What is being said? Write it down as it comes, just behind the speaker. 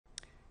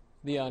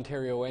The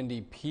Ontario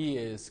NDP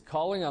is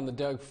calling on the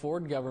Doug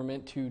Ford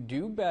government to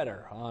do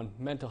better on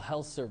mental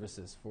health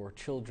services for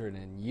children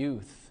and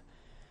youth.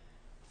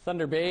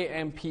 Thunder Bay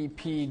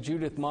MPP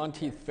Judith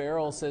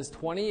Monteith-Farrell says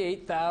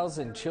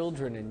 28,000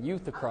 children and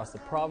youth across the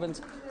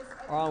province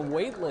are on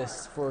wait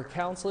lists for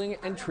counselling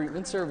and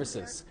treatment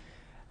services.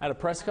 At a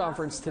press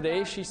conference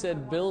today, she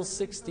said Bill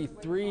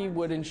 63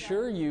 would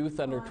ensure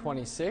youth under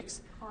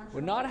 26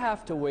 would not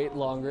have to wait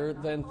longer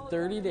than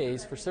 30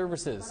 days for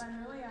services.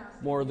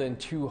 More than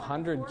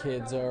 200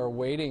 kids are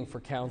waiting for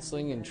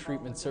counselling and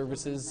treatment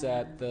services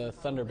at the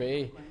Thunder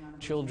Bay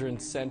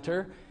Children's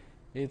Centre.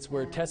 It's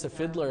where Tessa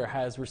Fiddler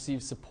has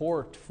received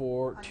support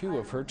for two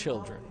of her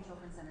children.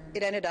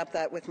 It ended up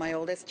that with my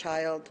oldest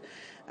child,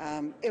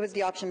 it was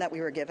the option that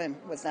we were given,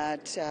 was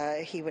that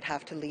he would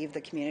have to leave the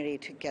community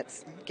to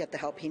get the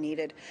help he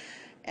needed.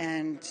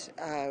 And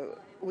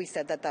we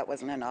said that that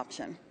wasn't an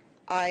option.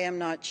 I am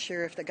not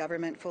sure if the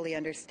government fully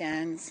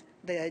understands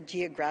the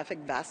geographic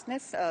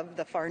vastness of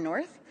the far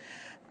north.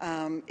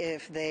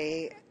 If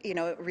they,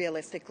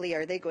 realistically,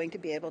 are they going to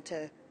be able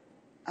to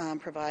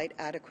provide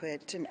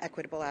adequate and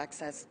equitable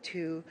access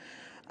to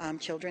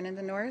children in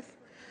the north?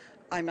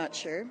 I'm not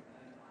sure,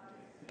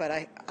 but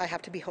I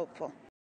have to be hopeful.